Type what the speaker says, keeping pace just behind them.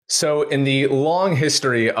So, in the long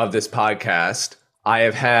history of this podcast, I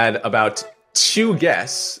have had about two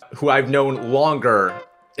guests who I've known longer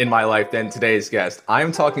in my life than today's guest.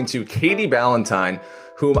 I'm talking to Katie Ballantyne,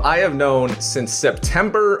 whom I have known since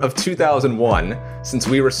September of 2001, since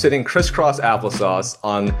we were sitting crisscross applesauce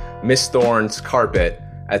on Miss Thorne's carpet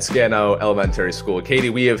at Scano Elementary School. Katie,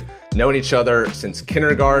 we have known each other since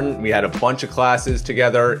kindergarten. We had a bunch of classes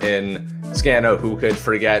together in Scano. Who could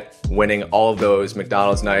forget winning all of those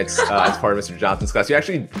McDonald's nights as part of Mr. Johnson's class? You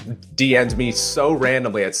actually DM'd me so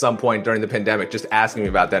randomly at some point during the pandemic just asking me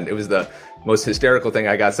about that. It was the most hysterical thing.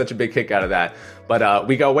 I got such a big kick out of that. But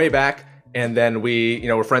we go way back. And then we,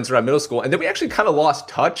 were friends around middle school. And then we actually kind of lost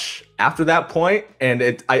touch after that point.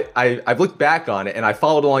 And I've looked back on it and I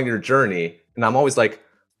followed along your journey. And I'm always like,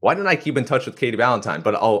 why didn't I keep in touch with Katie Ballantyne?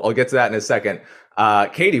 But I'll get to that in a second.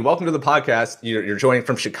 Katie, welcome to the podcast. You're joining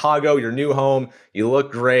from Chicago, your new home. You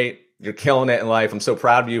look great. You're killing it in life. I'm so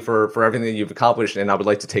proud of you for everything that you've accomplished. And I would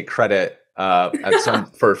like to take credit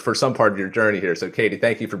for some part of your journey here. So Katie,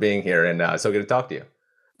 thank you for being here and so good to talk to you.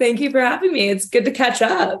 Thank you for having me. It's good to catch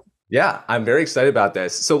up. Yeah, I'm very excited about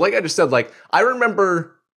this. So like I just said, I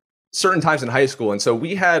remember certain times in high school. And so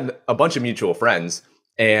we had a bunch of mutual friends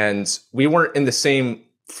and we weren't in the same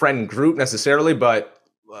friend group necessarily, but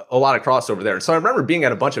a lot of crossover there. So I remember being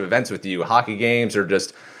at a bunch of events with you, hockey games or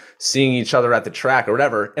just seeing each other at the track or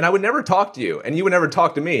whatever. And I would never talk to you and you would never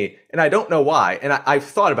talk to me. And I don't know why. And I've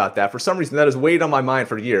thought about that. For some reason, that has weighed on my mind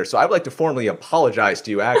for years. So I would like to formally apologize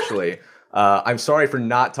to you, actually. I'm sorry for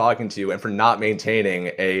not talking to you and for not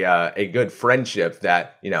maintaining a good friendship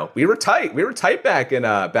that, we were tight. We were tight back at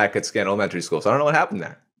Scano Elementary School. So I don't know what happened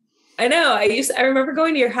there. I know. I remember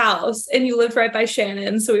going to your house and you lived right by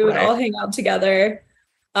Shannon. So we would all hang out together.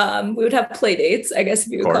 We would have play dates, I guess,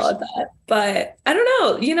 if you would call it that. But I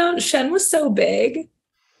don't know, Shen was so big.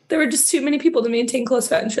 There were just too many people to maintain close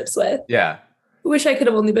friendships with. Yeah. I wish I could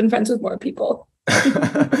have only been friends with more people.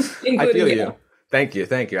 I feel you. Thank you.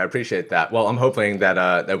 I appreciate that. Well, I'm hoping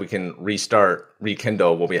that we can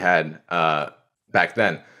rekindle what we had back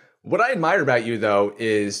then. What I admire about you, though,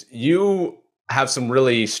 is you have some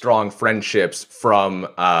really strong friendships from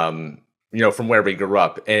where we grew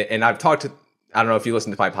up. And I've talked to, I don't know if you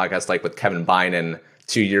listened to my podcast, like with Kevin Bynan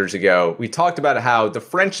 2 years ago, we talked about how the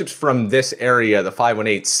friendships from this area, the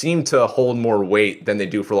 518, seem to hold more weight than they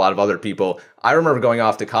do for a lot of other people. I remember going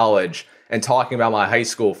off to college and talking about my high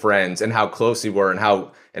school friends and how close we were and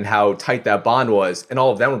how tight that bond was. And all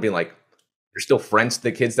of them were being like, you're still friends with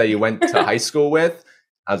the kids that you went to high school with?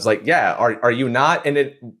 I was like, yeah, are you not?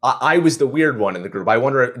 And I was the weird one in the group. I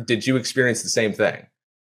wonder, did you experience the same thing?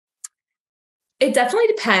 It definitely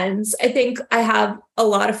depends. I think I have a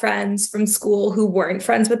lot of friends from school who weren't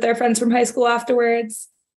friends with their friends from high school afterwards.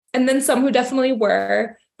 And then some who definitely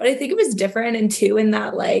were. But I think it was different in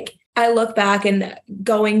that, I look back and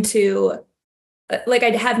going to,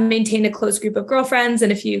 I have maintained a close group of girlfriends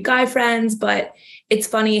and a few guy friends, but it's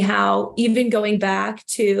funny how even going back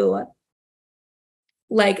to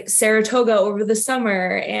Saratoga over the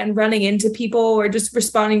summer and running into people or just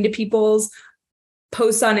responding to people's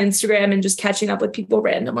posts on Instagram and just catching up with people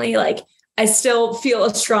randomly, I still feel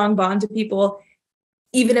a strong bond to people,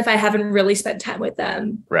 even if I haven't really spent time with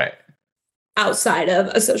them. Right. Outside of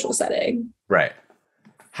a social setting. Right.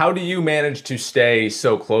 How do you manage to stay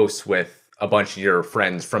so close with a bunch of your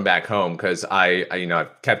friends from back home? Because I've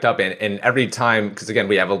kept up and every time, because again,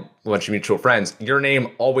 we have a bunch of mutual friends, your name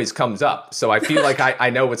always comes up. So I feel like I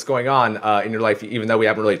know what's going on in your life, even though we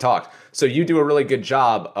haven't really talked. So you do a really good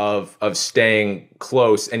job of staying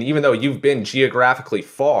close. And even though you've been geographically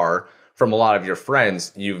far from a lot of your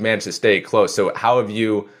friends, you've managed to stay close. So how have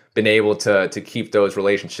you been able to keep those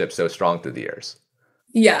relationships so strong through the years?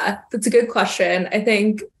 Yeah, that's a good question. I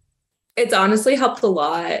think it's honestly helped a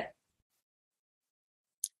lot.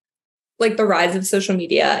 The rise of social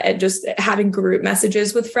media and just having group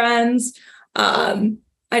messages with friends. I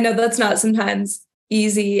know that's not sometimes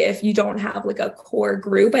easy if you don't have a core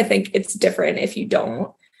group. I think it's different if you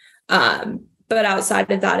don't. But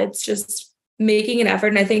outside of that, it's just making an effort.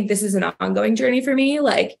 And I think this is an ongoing journey for me.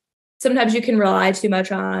 Sometimes you can rely too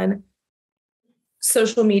much on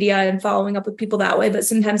social media and following up with people that way. But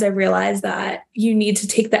sometimes I realize that you need to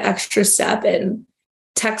take the extra step and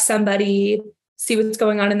text somebody, see what's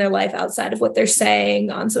going on in their life outside of what they're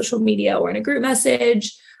saying on social media or in a group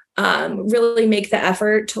message, really make the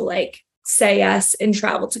effort to say yes and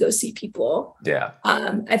travel to go see people. Yeah.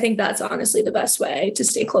 I think that's honestly the best way to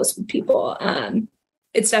stay close with people.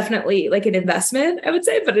 It's definitely an investment, I would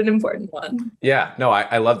say, but an important one. Yeah, no,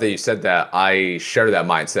 I love that you said that. I share that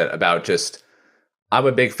mindset about just I'm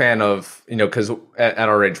a big fan of, because at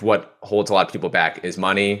our age, what holds a lot of people back is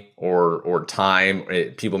money or time.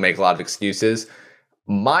 People make a lot of excuses.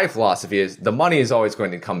 My philosophy is the money is always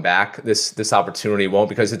going to come back. This opportunity won't,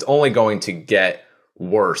 because it's only going to get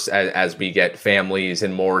worse as we get families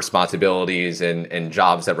and more responsibilities and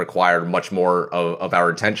jobs that require much more of our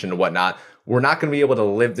attention and whatnot. We're not going to be able to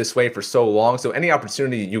live this way for so long. So any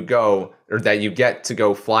opportunity you go or that you get to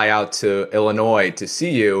go fly out to Illinois to see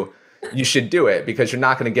you should do it, because you're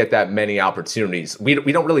not going to get that many opportunities. We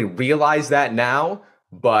don't really realize that now,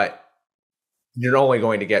 but you're only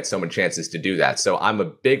going to get so many chances to do that. So I'm a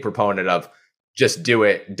big proponent of just do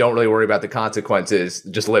it. Don't really worry about the consequences.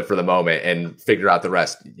 Just live for the moment and figure out the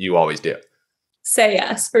rest. You always do. Say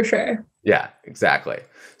yes, for sure. Yeah, exactly.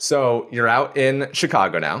 So you're out in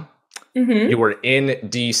Chicago now. Mm-hmm. You were in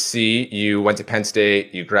DC. You went to Penn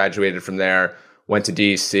State. You graduated from there, went to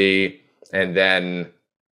DC, and then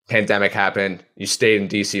pandemic happened. You stayed in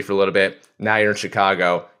DC for a little bit. Now you're in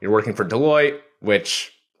Chicago. You're working for Deloitte,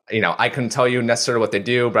 which, I couldn't tell you necessarily what they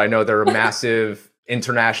do, but I know they're a massive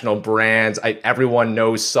international brands. Everyone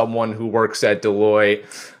knows someone who works at Deloitte.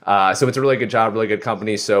 So it's a really good job, really good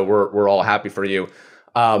company. So we're all happy for you.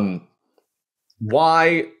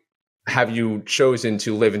 Why have you chosen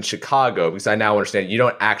to live in Chicago? Because I now understand you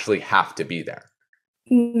don't actually have to be there.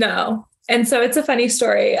 No. And so it's a funny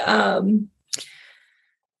story.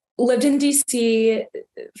 Lived in DC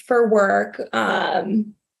for work.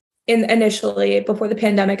 Initially, before the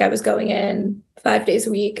pandemic, I was going in 5 days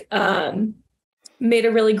a week. Made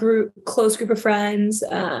a really close group of friends.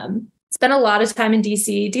 Spent a lot of time in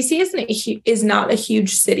DC. DC is not a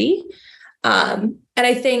huge city. And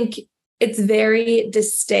I think it's very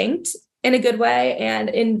distinct in a good way, and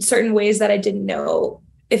in certain ways that I didn't know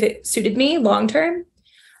if it suited me long term.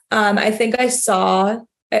 I think I saw...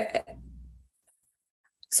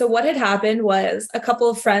 So what had happened was a couple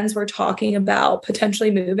of friends were talking about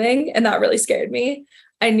potentially moving, and that really scared me.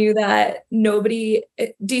 I knew that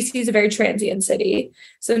DC is a very transient city.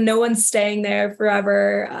 So no one's staying there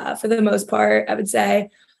forever, for the most part, I would say.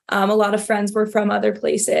 A lot of friends were from other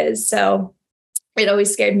places. So it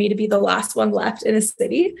always scared me to be the last one left in a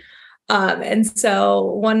city. And so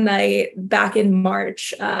one night back in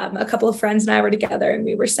March, a couple of friends and I were together, and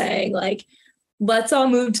we were saying, like, let's all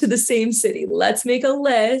move to the same city. Let's make a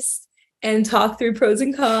list and talk through pros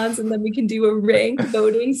and cons. And then we can do a ranked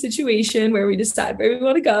voting situation where we decide where we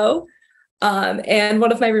want to go. And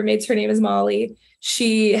one of my roommates, her name is Molly.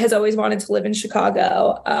 She has always wanted to live in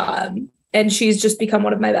Chicago. And she's just become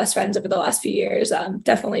one of my best friends over the last few years.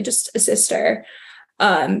 Definitely just a sister.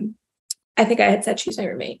 I think I had said she's my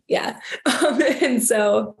roommate. Yeah. And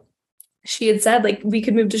so she had said, like, we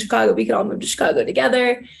could move to Chicago. We could all move to Chicago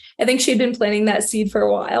together. I think she'd been planting that seed for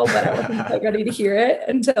a while, but I wasn't quite ready to hear it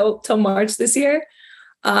until March this year.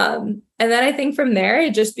 And then I think from there,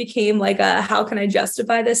 it just became like how can I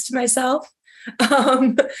justify this to myself?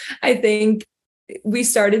 I think we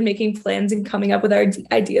started making plans and coming up with our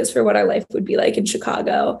ideas for what our life would be like in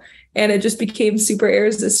Chicago. And it just became super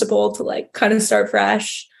irresistible to, like, kind of start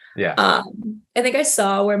fresh. Yeah. I think I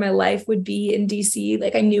saw where my life would be in DC.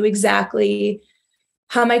 Like, I knew exactly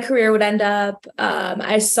how my career would end up.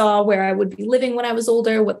 I saw where I would be living when I was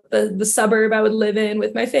older, what the suburb I would live in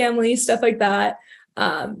with my family, stuff like that.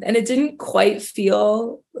 And it didn't quite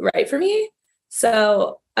feel right for me.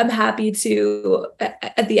 So I'm happy to,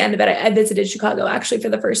 at the end of it, I visited Chicago actually for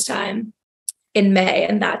the first time in May.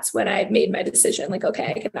 And that's when I made my decision, like,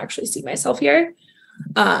 okay, I can actually see myself here.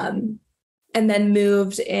 And then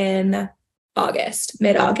moved in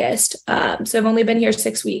mid-August. So I've only been here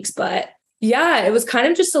 6 weeks, but yeah, it was kind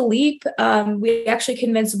of just a leap. We actually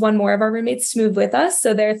convinced one more of our roommates to move with us.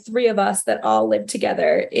 So there are 3 of us that all live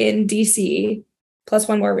together in DC, plus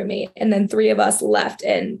one more roommate. And then 3 of us left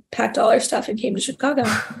and packed all our stuff and came to Chicago.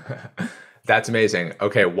 That's amazing.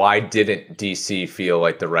 Okay, why didn't DC feel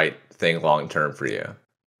like the right thing long-term for you?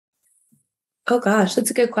 Oh gosh,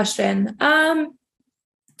 that's a good question.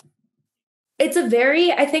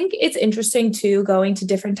 I think it's interesting too, going to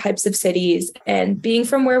different types of cities and being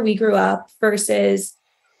from where we grew up versus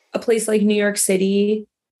a place like New York City.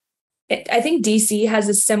 I think DC has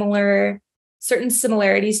certain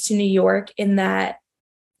similarities to New York in that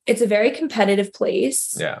it's a very competitive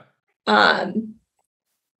place. Yeah.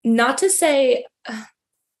 Not to say,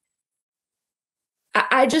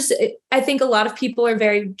 I think a lot of people are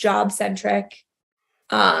very job centric.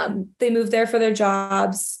 They move there for their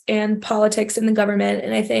jobs and politics and the government.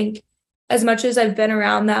 And I think as much as I've been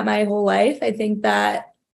around that my whole life, I think that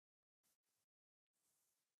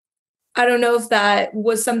I don't know if that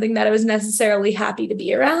was something that I was necessarily happy to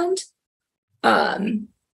be around.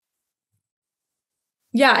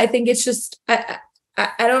 Yeah, I think it's just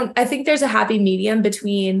I think there's a happy medium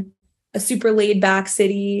between a super laid back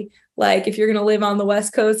city, like if you're going to live on the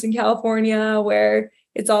West Coast in California where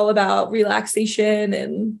it's all about relaxation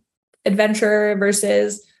and adventure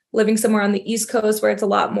versus living somewhere on the East Coast where it's a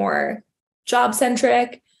lot more job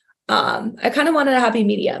centric. I kind of wanted a happy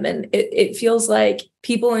medium, and it feels like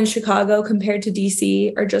people in Chicago compared to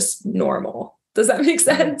DC are just normal. Does that make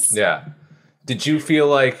sense? Yeah. Did you feel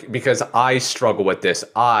like, because I struggle with this,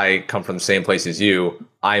 I come from the same place as you,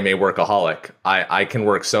 I'm a workaholic. I can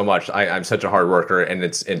work so much. I'm such a hard worker, and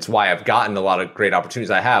it's why I've gotten a lot of great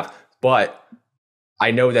opportunities I have. But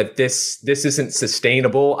I know that this isn't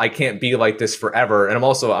sustainable. I can't be like this forever. And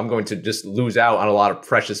I'm going to just lose out on a lot of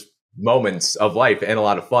precious moments of life and a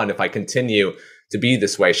lot of fun if I continue to be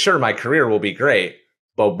this way. Sure, my career will be great,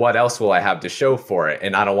 but what else will I have to show for it?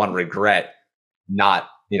 And I don't want to regret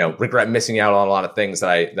missing out on a lot of things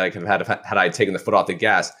that I could have had I taken the foot off the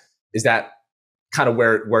gas. Is that kind of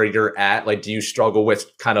where you're at? Like, do you struggle with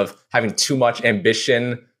kind of having too much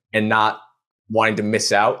ambition and not wanting to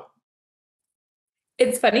miss out?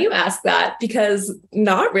 It's funny you ask that because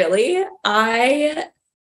not really. I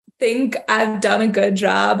think I've done a good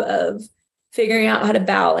job of figuring out how to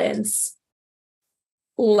balance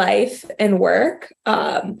life and work.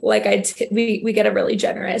 We get a really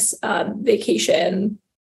generous vacation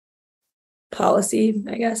policy,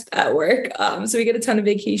 I guess, at work. So we get a ton of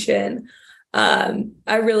vacation.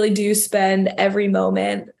 I really do spend every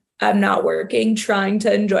moment I'm not working trying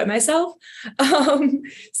to enjoy myself.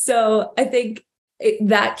 So I think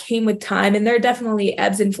that came with time, and there are definitely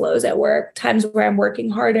ebbs and flows at work, times where I'm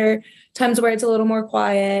working harder, times where it's a little more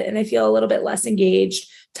quiet and I feel a little bit less engaged,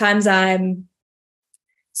 times I'm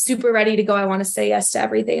super ready to go. I want to say yes to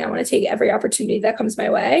everything. I want to take every opportunity that comes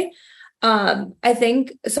my way. I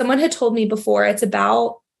think someone had told me before, it's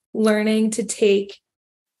about learning to take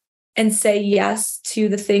and say yes to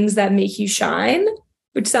the things that make you shine,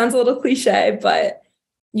 which sounds a little cliche, but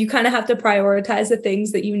you kind of have to prioritize the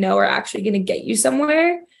things that you know are actually going to get you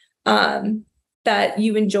somewhere, that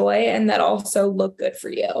you enjoy and that also look good for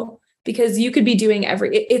you. Because you could be doing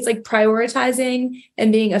it's like prioritizing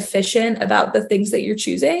and being efficient about the things that you're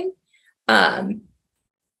choosing, and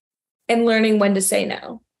learning when to say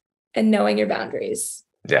no and knowing your boundaries.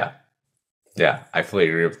 Yeah. I fully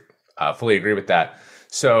agree with that.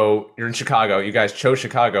 So you're in Chicago. You guys chose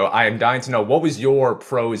Chicago. I am dying to know, what was your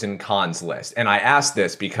pros and cons list? And I asked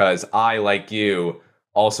this because I, like you,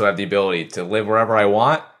 also have the ability to live wherever I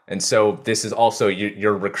want. And so this is also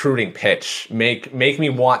your recruiting pitch. Make me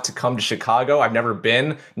want to come to Chicago. I've never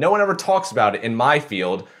been. No one ever talks about it in my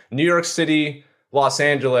field. New York City, Los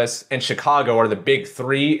Angeles, and Chicago are the big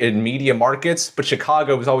three in media markets, but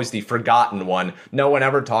Chicago is always the forgotten one. No one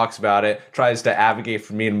ever talks about it, tries to advocate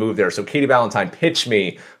for me to move there. So Katie Ballantyne, pitch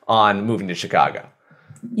me on moving to Chicago.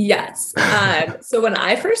 Yes. So when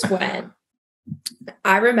I first went,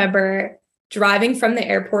 I remember driving from the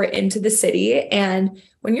airport into the city. And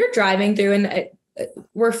when you're driving through, and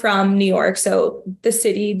we're from New York, so the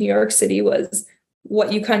city, New York City, was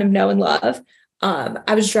what you kind of know and love.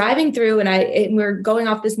 I was driving through and we're going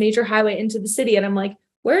off this major highway into the city. And I'm like,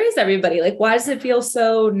 where is everybody? Like, why does it feel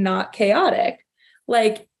so not chaotic?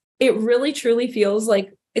 Like, it really, truly feels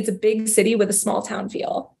like it's a big city with a small town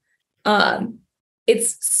feel.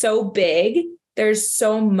 It's so big. There's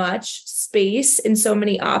so much space and so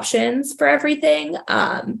many options for everything.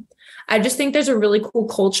 I just think there's a really cool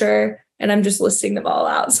culture, and I'm just listing them all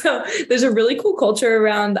out. So there's a really cool culture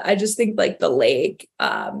around, I just think, like the lake.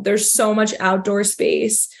 There's so much outdoor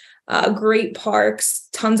space, great parks,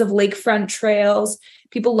 tons of lakefront trails.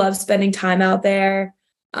 People love spending time out there.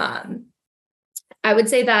 I would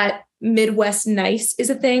say that Midwest nice is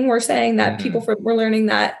a thing. We're saying that we're learning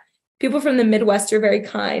that people from the Midwest are very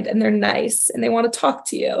kind and they're nice and they want to talk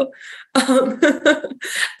to you.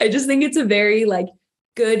 I just think it's a very like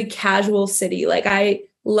good casual city. Like, I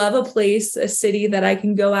love a city that I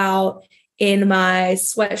can go out in my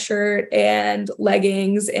sweatshirt and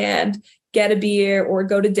leggings and get a beer or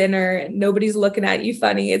go to dinner and nobody's looking at you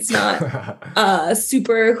funny. It's not a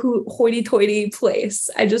super hoity-toity place.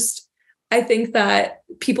 I think that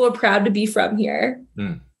people are proud to be from here.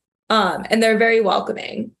 And they're very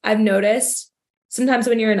welcoming. I've noticed sometimes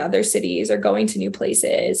when you're in other cities or going to new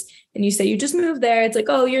places and you say you just moved there, it's like,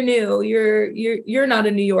 oh, you're new. You're not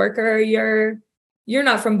a New Yorker. You're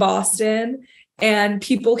not from Boston. And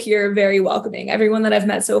people here are very welcoming. Everyone that I've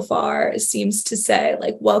met so far seems to say,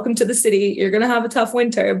 like, welcome to the city. You're going to have a tough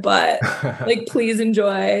winter, but like, please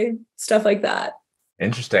enjoy, stuff like that.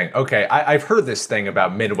 Interesting. Okay. I've heard this thing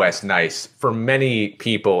about Midwest nice for many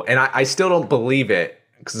people, and I still don't believe it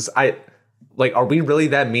because Like, are we really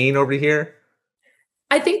that mean over here?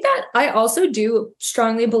 I think that I also do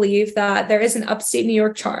strongly believe that there is an upstate New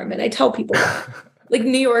York charm. And I tell people that. Like,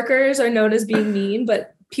 New Yorkers are known as being mean,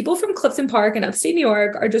 but people from Clifton Park and upstate New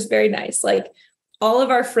York are just very nice. Like, all of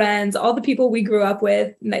our friends, all the people we grew up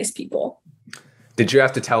with, nice people. Did you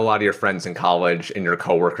have to tell a lot of your friends in college and your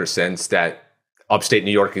coworkers since that upstate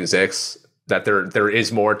New York exists, that there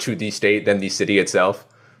is more to the state than the city itself?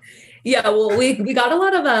 Yeah, well, we got a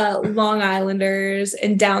lot of Long Islanders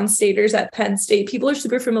and downstaters at Penn State. People are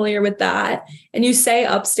super familiar with that. And you say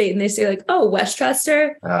upstate and they say like, oh,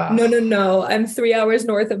 Westchester? No. I'm 3 hours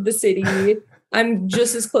north of the city. I'm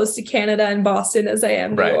just as close to Canada and Boston as I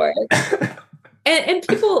am New York. And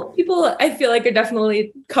people I feel like are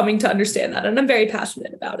definitely coming to understand that. And I'm very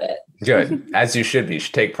passionate about it. Good. As you should be. You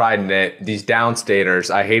should take pride in it. These downstaters,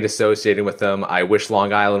 I hate associating with them. I wish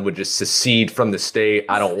Long Island would just secede from the state.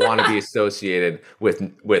 I don't want to be associated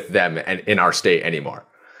with them and in our state anymore.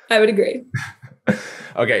 I would agree.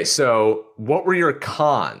 Okay, so what were your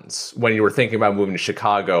cons when you were thinking about moving to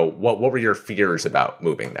Chicago? What were your fears about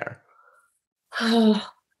moving there?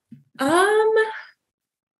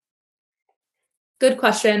 Good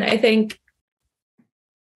question. I think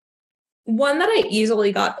one that I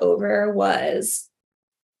easily got over was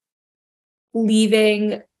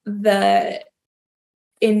leaving the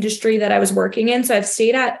industry that I was working in. So I've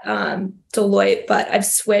stayed at Deloitte, but I've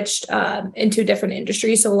switched into a different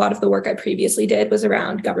industry. So a lot of the work I previously did was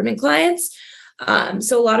around government clients.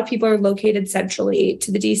 So a lot of people are located centrally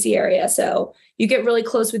to the DC area. So you get really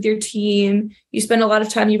close with your team. You spend a lot of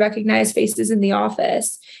time, you recognize faces in the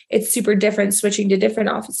office. It's super different switching to different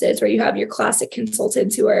offices where you have your classic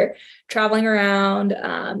consultants who are traveling around,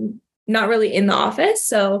 not really in the office.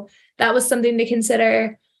 So that was something to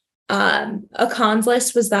consider. A cons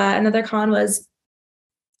list was that. Another con was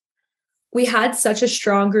we had such a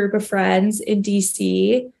strong group of friends in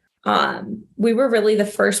DC. We were really the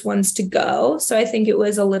first ones to go. So I think it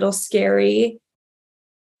was a little scary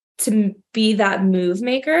to be that move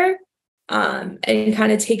maker and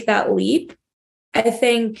kind of take that leap.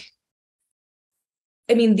 These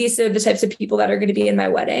are the types of people that are going to be in my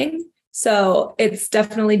wedding. So it's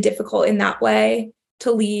definitely difficult in that way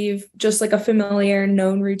to leave just like a familiar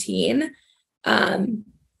known routine.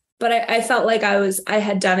 But I felt like I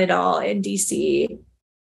had done it all in DC.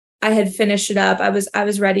 I had finished it up. I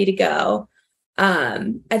was ready to go.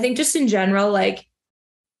 I think just in general, like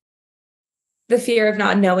the fear of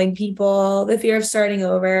not knowing people, the fear of starting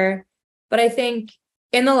over. But I think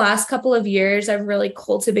in the last couple of years, I've really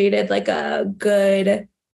cultivated like a good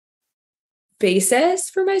basis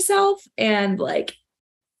for myself. And like,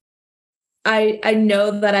 I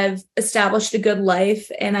know that I've established a good life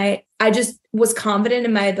and I just was confident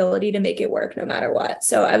in my ability to make it work no matter what.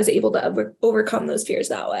 So I was able to overcome those fears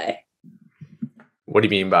that way. What do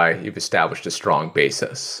you mean by you've established a strong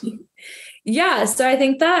basis? Yeah. So I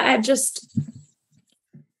think that I just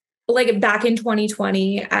like back in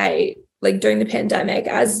 2020, I like during the pandemic,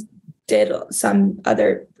 as did a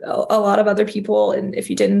lot of other people. And if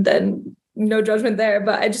you didn't, then no judgment there,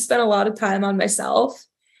 but I just spent a lot of time on myself.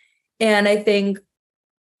 And I think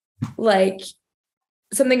like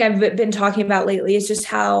something I've been talking about lately is just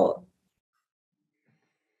how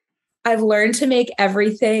I've learned to make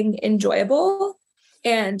everything enjoyable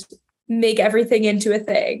and make everything into a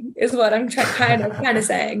thing is what I'm kind of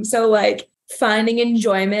saying. So like finding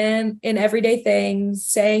enjoyment in everyday things,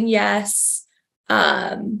 saying yes.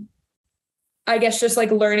 I guess just like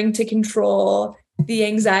learning to control the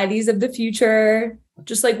anxieties of the future,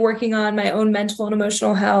 just like working on my own mental and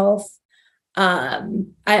emotional health.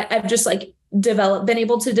 I've just like been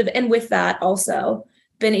able to, and with that also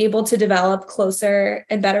been able to develop closer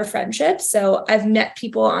and better friendships. So I've met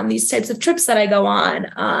people on these types of trips that I go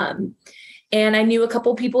on. And I knew a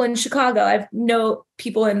couple people in Chicago. I know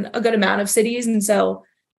people in a good amount of cities. And so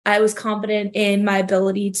I was confident in my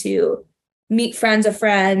ability to meet friends of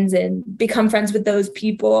friends and become friends with those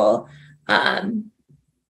people.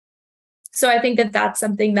 So I think that that's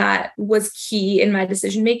something that was key in my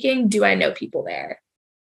decision-making. Do I know people there?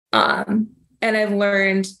 And I've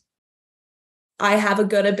learned I have a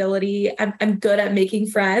good ability. I'm good at making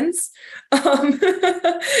friends.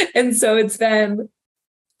 And so it's been,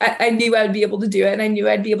 I knew I would be able to do it. And I knew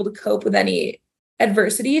I'd be able to cope with any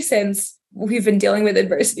adversity since we've been dealing with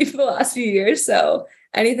adversity for the last few years. So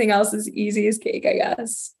anything else is easy as cake, I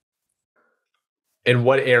guess. In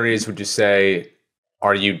what areas would you say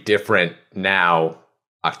are you different now,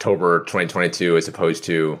 October 2022, as opposed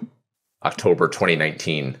to October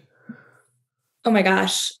 2019? Oh my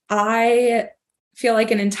gosh, I feel like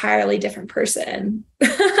an entirely different person.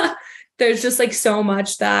 There's just like so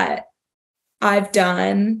much that I've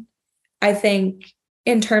done, I think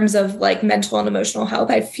in terms of like mental and emotional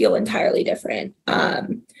health, I feel entirely different.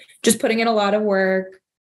 Just putting in a lot of work,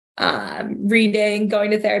 reading,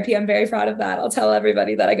 going to therapy. I'm very proud of that. I'll tell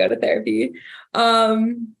everybody that I go to therapy.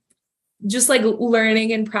 Just like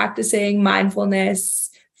learning and practicing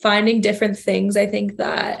mindfulness, finding different things I think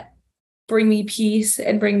that bring me peace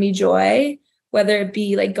and bring me joy, whether it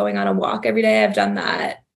be like going on a walk every day. I've done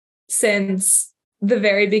that since the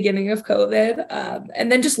very beginning of COVID.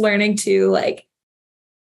 And then just learning to like,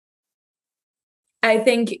 I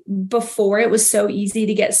think before it was so easy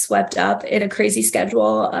to get swept up in a crazy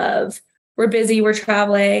schedule of we're busy, we're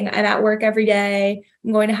traveling, I'm at work every day,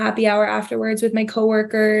 I'm going to happy hour afterwards with my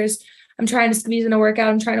coworkers, I'm trying to squeeze in a workout,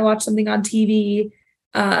 I'm trying to watch something on TV,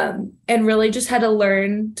 and really just had to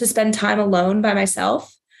learn to spend time alone by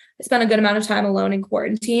myself. I spent a good amount of time alone in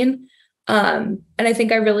quarantine. And I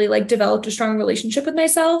think I really like developed a strong relationship with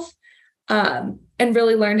myself, and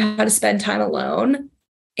really learned how to spend time alone.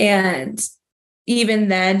 And even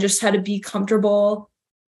then, just how to be comfortable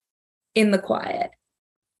in the quiet.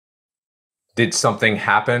 Did something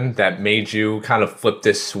happen that made you kind of flip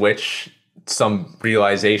this switch, some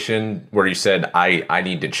realization where you said, I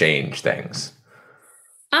need to change things?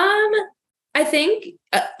 I think,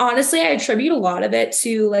 honestly, I attribute a lot of it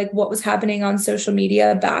to like what was happening on social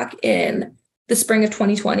media back in the spring of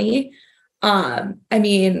 2020. I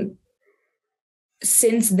mean,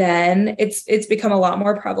 since then, it's become a lot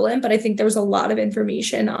more prevalent, but I think there was a lot of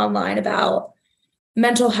information online about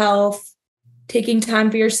mental health, taking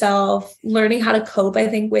time for yourself, learning how to cope, I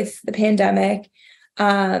think, with the pandemic,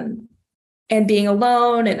 and being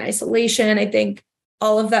alone and isolation. I think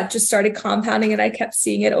all of that just started compounding, and I kept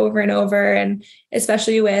seeing it over and over. And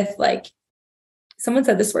especially with like, someone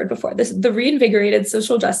said this word before, the reinvigorated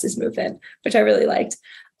social justice movement, which I really liked.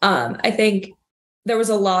 I think there was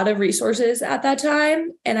a lot of resources at that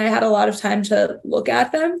time, and I had a lot of time to look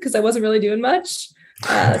at them because I wasn't really doing much,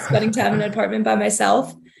 spending time in an apartment by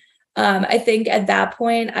myself. I think at that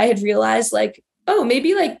point I had realized like, oh,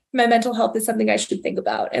 maybe like my mental health is something I should think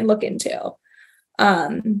about and look into.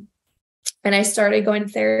 And I started going to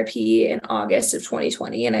therapy in August of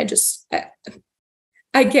 2020, and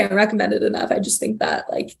I can't recommend it enough. I just think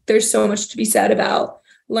that like there's so much to be said about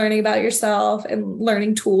learning about yourself and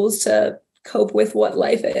learning tools to cope with what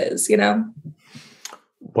life is, you know?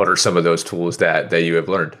 What are some of those tools that you have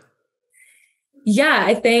learned? Yeah,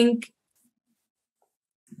 I think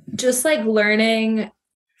just like learning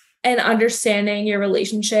and understanding your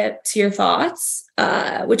relationship to your thoughts,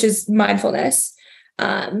 which is mindfulness.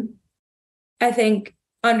 I think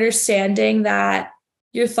understanding that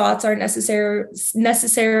your thoughts aren't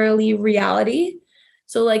necessarily reality.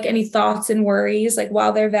 So like any thoughts and worries, like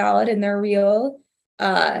while they're valid and they're real,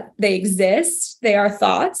 they exist, they are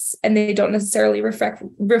thoughts, and they don't necessarily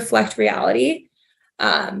reflect reality.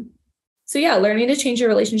 So yeah, learning to change your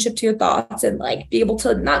relationship to your thoughts and like be able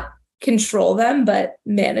to not control them, but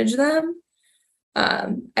manage them,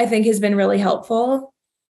 I think has been really helpful.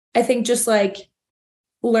 I think just like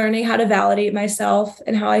learning how to validate myself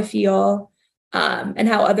and how I feel, and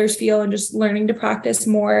how others feel, and just learning to practice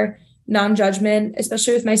more non-judgment,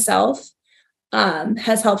 especially with myself,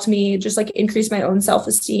 has helped me just like increase my own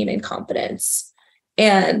self-esteem and confidence.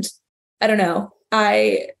 And I don't know,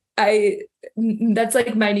 I that's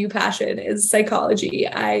like my new passion is psychology.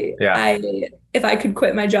 If I could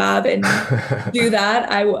quit my job and do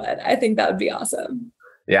that, I would. I think that would be awesome.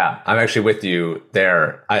 Yeah, I'm actually with you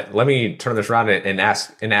there. Let me turn this around and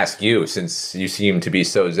ask you, since you seem to be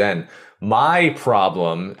so zen. My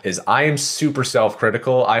problem is I am super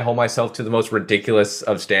self-critical. I hold myself to the most ridiculous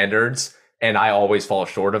of standards, and I always fall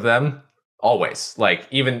short of them. Always. Like,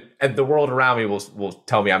 even the world around me will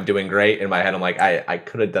tell me I'm doing great. In my head, I'm like, I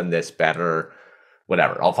could have done this better,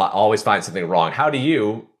 whatever. I'll always find something wrong. How do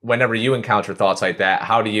you, whenever you encounter thoughts like that,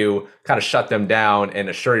 how do you kind of shut them down and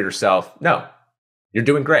assure yourself, no, you're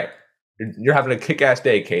doing great. You're having a kick-ass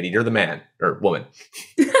day, Katie. You're the man or woman.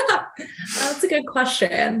 That's a good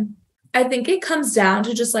question. I think it comes down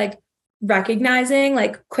to just like recognizing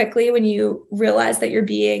like quickly when you realize that you're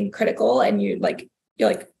being critical, and you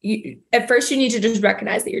at first you need to just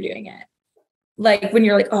recognize that you're doing it. Like when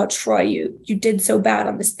you're like, oh, Troy, you did so bad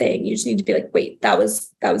on this thing. You just need to be like, wait, that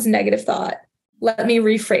was a negative thought. Let me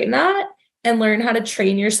reframe that and learn how to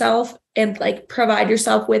train yourself and like provide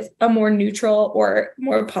yourself with a more neutral or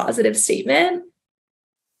more positive statement,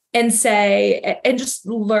 and just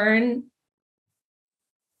learn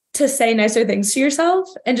to say nicer things to yourself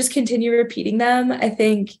and just continue repeating them. I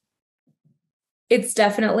think it's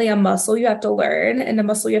definitely a muscle you have to learn and a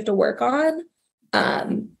muscle you have to work on.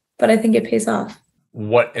 But I think it pays off.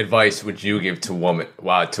 what advice would you give to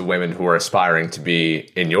women who are aspiring to be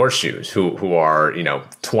in your shoes, who are,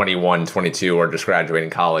 21, 22, or just graduating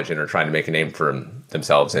college and are trying to make a name for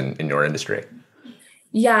themselves in your industry?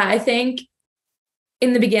 Yeah, I think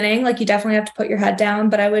in the beginning, like you definitely have to put your head down,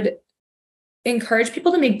 but I would encourage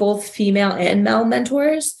people to make both female and male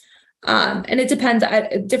mentors. And it depends.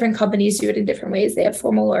 Different companies do it in different ways. They have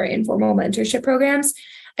formal or informal mentorship programs.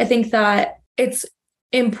 I think that it's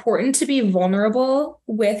important to be vulnerable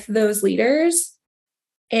with those leaders.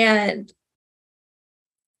 And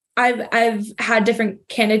I've had different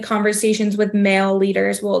candid conversations with male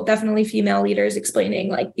leaders, well, definitely female leaders, explaining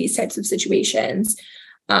like these types of situations.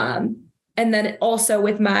 And then also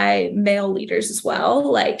with my male leaders as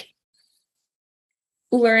well, like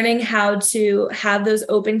learning how to have those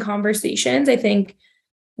open conversations. I think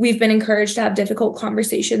we've been encouraged to have difficult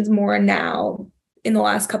conversations more now in the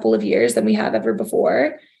last couple of years than we have ever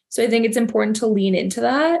before. So I think it's important to lean into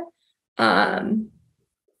that.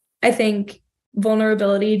 I think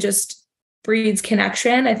vulnerability just breeds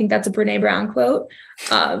connection. I think that's a Brene Brown quote.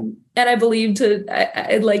 And I believe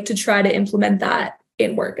I'd like to try to implement that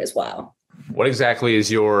in work as well. What exactly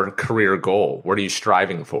is your career goal? What are you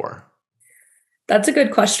striving for? That's a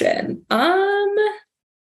good question. I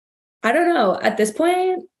don't know. At this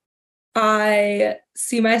point, I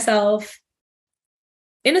see myself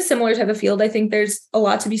in a similar type of field. I think there's a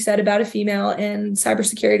lot to be said about a female in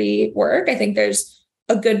cybersecurity work. I think there's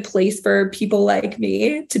a good place for people like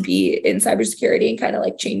me to be in cybersecurity and kind of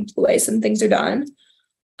like change the way some things are done.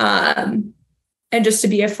 And just to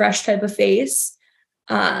be a fresh type of face.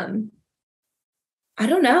 I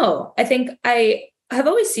don't know. I think I have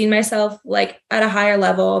always seen myself like at a higher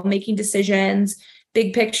level, making decisions,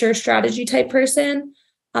 big picture strategy type person.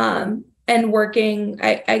 And working,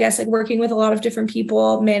 I guess, like working with a lot of different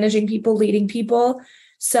people, managing people, leading people.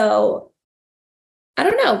 So I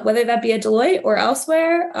don't know whether that be at Deloitte or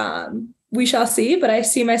elsewhere. We shall see, but I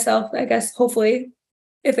see myself, I guess, hopefully,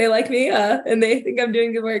 if they like me and they think I'm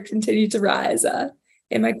doing good work, continue to rise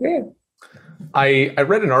in my career. I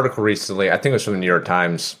read an article recently, I think it was from the New York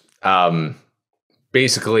Times.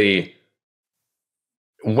 Basically,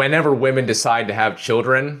 whenever women decide to have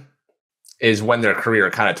children is when their career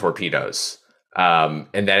kind of torpedoes. And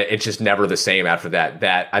that it's just never the same after that.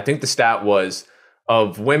 That I think the stat was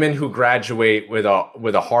of women who graduate with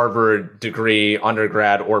a Harvard degree,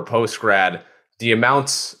 undergrad or postgrad, the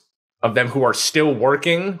amounts of them who are still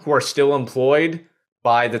working, who are still employed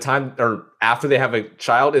by the time or after they have a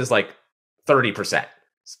child is like 30%.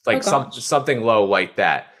 Like something low like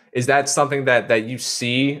that. Is that something that you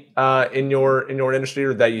see in your industry,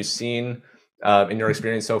 or that you've seen in your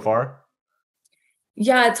experience so far?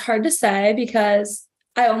 Yeah, it's hard to say because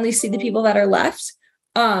I only see the people that are left.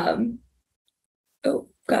 Oh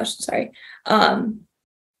gosh, sorry. I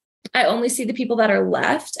only see the people that are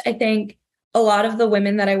left. I think a lot of the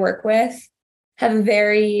women that I work with have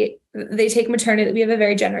they take maternity. We have a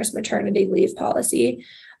very generous maternity leave policy.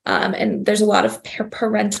 And there's a lot of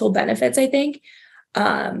parental benefits, I think.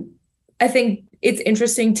 I think it's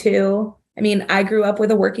interesting too. I mean, I grew up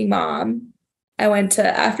with a working mom. I went to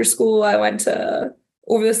after school. I went to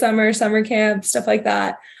over the summer camp, stuff like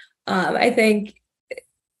that. I think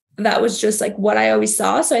that was just like what I always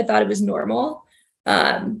saw. So I thought it was normal.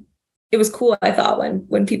 It was cool, I thought,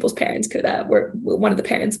 when people's parents could one of the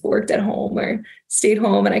parents worked at home or stayed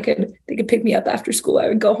home, and they could pick me up after school. I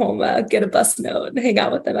would go home, get a bus note, and hang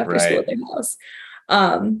out with them after school at their house.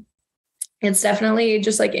 It's definitely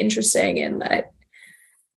just like interesting, and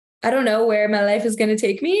I don't know where my life is going to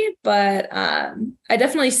take me, but I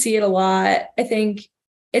definitely see it a lot. I think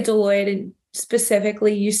at Deloitte, and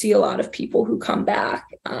specifically, you see a lot of people who come back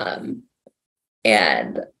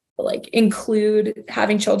and like include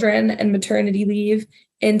having children and maternity leave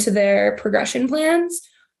into their progression plans,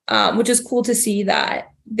 which is cool to see that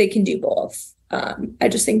they can do both. I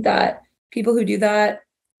just think that people who do that,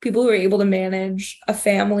 people who are able to manage a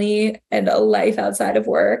family and a life outside of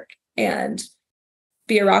work and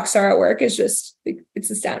be a rock star at work it's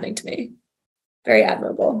astounding to me. Very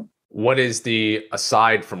admirable. What is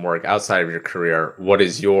aside from work, outside of your career, what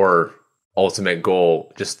is your ultimate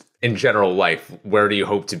goal just in general life? Where do you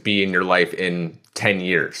hope to be in your life in 10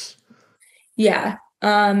 years? Yeah.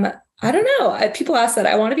 I don't know. People ask that.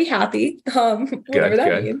 I want to be happy. Whatever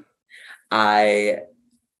that means. I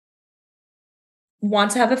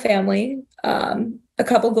want to have a family, a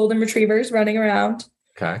couple golden retrievers running around.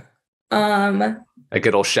 Okay. A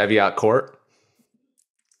good old Cheviot Court.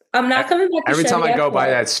 I'm not coming back to every time I go Court. by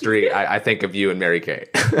that street, I think of you and Mary Kate.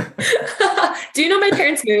 Do you know my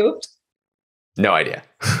parents moved? No idea.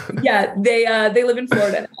 Yeah, they live in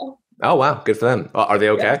Florida now. Oh, wow. Good for them. Are they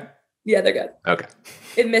okay? Yeah, they're good. Okay.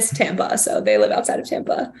 It missed Tampa, so they live outside of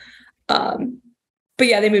Tampa. But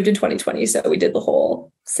yeah, they moved in 2020, so we did the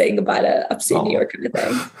whole saying goodbye to upstate New York kind of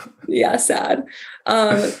thing. Yeah, sad.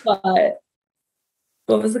 But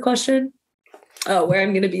what was the question? Oh, where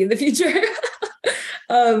I'm going to be in the future.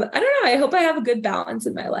 I don't know. I hope I have a good balance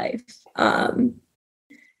in my life.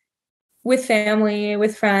 With family,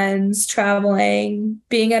 with friends, traveling,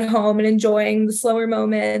 being at home and enjoying the slower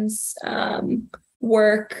moments,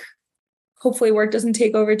 work. Hopefully work doesn't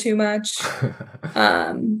take over too much.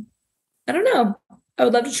 I don't know. I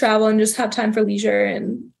would love to travel and just have time for leisure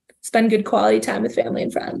and spend good quality time with family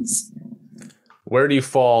and friends. Where do you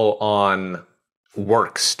fall on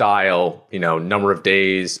work style, number of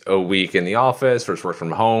days a week in the office versus work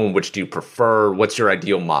from home? Which do you prefer? What's your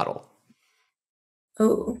ideal model?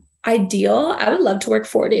 Oh, ideal. I would love to work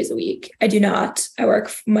 4 days a week. I do not. I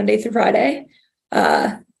work Monday through Friday.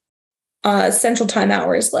 Central time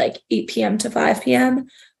hours, like 8 p.m. to 5 p.m.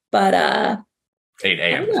 But 8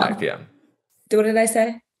 a.m. to 5 p.m. What did I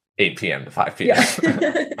say? 8 p.m. to 5 p.m.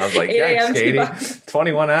 Yeah. I was like, yeah, Katie,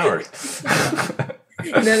 21 hours.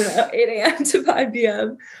 No, 8 a.m. to 5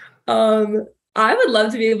 p.m. I would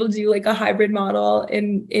love to be able to do like a hybrid model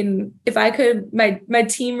in if I could, my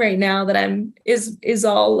team right now that is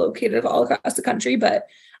all located all across the country, but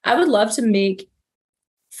I would love to make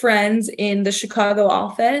friends in the Chicago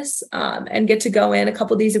office and get to go in a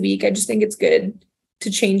couple days a week. I just think it's good to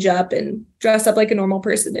change up and dress up like a normal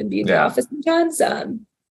person and be in the office sometimes,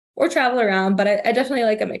 or travel around. But I definitely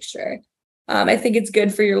like a mixture. I think it's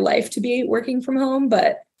good for your life to be working from home,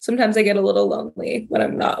 but sometimes I get a little lonely when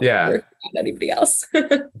I'm not working with anybody else.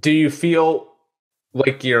 Do you feel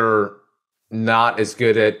like you're not as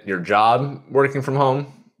good at your job working from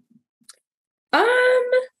home?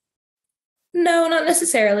 No, not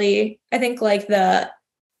necessarily. I think like I've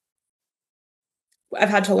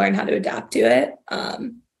had to learn how to adapt to it. I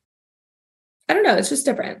don't know. It's just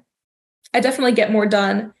different. I definitely get more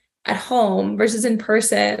done at home versus in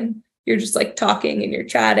person. You're just like talking and you're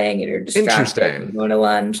chatting and you're distracted. Interesting. Going to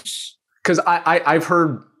lunch. Because I've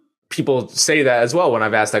heard people say that as well when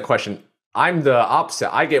I've asked that question. I'm the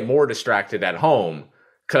opposite. I get more distracted at home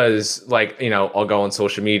because I'll go on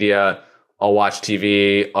social media, I'll watch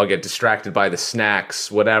TV, I'll get distracted by the snacks,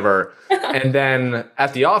 whatever. And then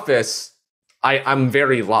at the office, I'm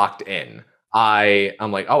very locked in.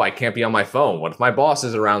 I'm like, I can't be on my phone. What if my boss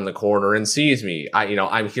is around the corner and sees me?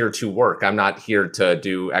 I'm here to work. I'm not here to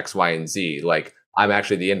do X, Y, and Z. Like, I'm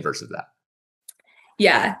actually the inverse of that.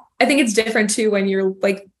 Yeah. I think it's different too when you're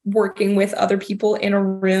like working with other people in a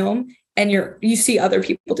room and you see other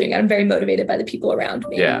people doing it. I'm very motivated by the people around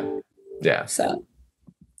me. Yeah. Yeah. So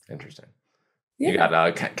interesting. Yeah. You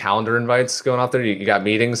got calendar invites going out there? You got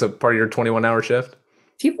meetings of part of your 21-hour shift?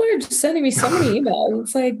 People are just sending me so many emails.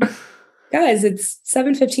 It's like, guys, it's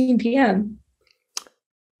 7:15 p.m.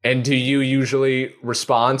 And do you usually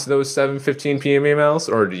respond to those 7:15 p.m.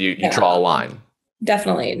 emails, or do you draw a line?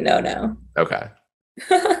 Definitely no. Okay.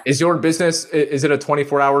 Is your business, is it a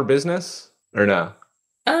 24-hour business or no?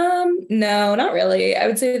 No, not really. I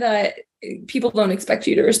would say that people don't expect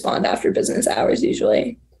you to respond after business hours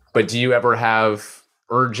usually. But do you ever have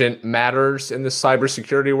urgent matters in the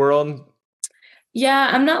cybersecurity world? Yeah,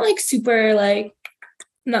 I'm not like super like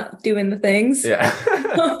not doing the things. Yeah.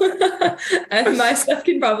 And my stuff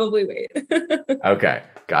can probably wait. Okay.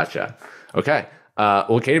 Gotcha. Okay.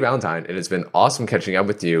 Well, Katie Ballantyne, it has been awesome catching up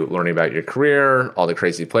with you, learning about your career, all the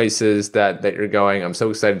crazy places that you're going. I'm so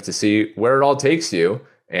excited to see where it all takes you.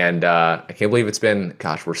 And I can't believe it's been,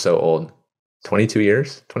 gosh, we're so old. 22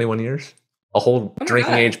 years, 21 years, a whole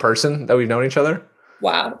drinking age person that we've known each other.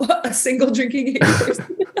 Wow. A single drinking age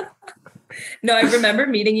person. No, I remember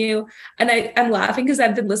meeting you and I'm laughing because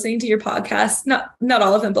I've been listening to your podcast, not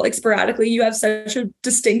all of them, but like sporadically. You have such a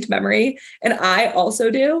distinct memory and I also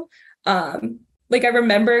do. Like I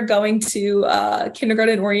remember going to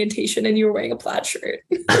kindergarten orientation and you were wearing a plaid shirt.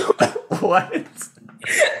 What?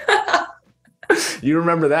 You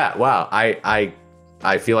remember that? Wow.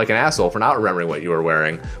 I feel like an asshole for not remembering what you were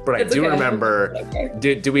wearing, but I do remember.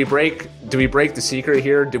 Do we break the secret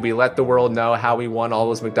here? Did we let the world know how we won all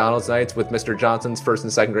those McDonald's nights with Mr. Johnson's first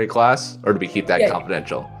and second grade class, or do we keep that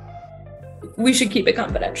confidential? We should keep it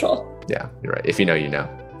confidential. Yeah, you're right. If you know, you know.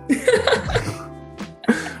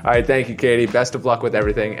 All right, thank you, Katie. Best of luck with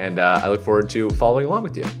everything, and I look forward to following along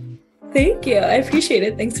with you. Thank you. I appreciate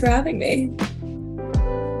it. Thanks for having me.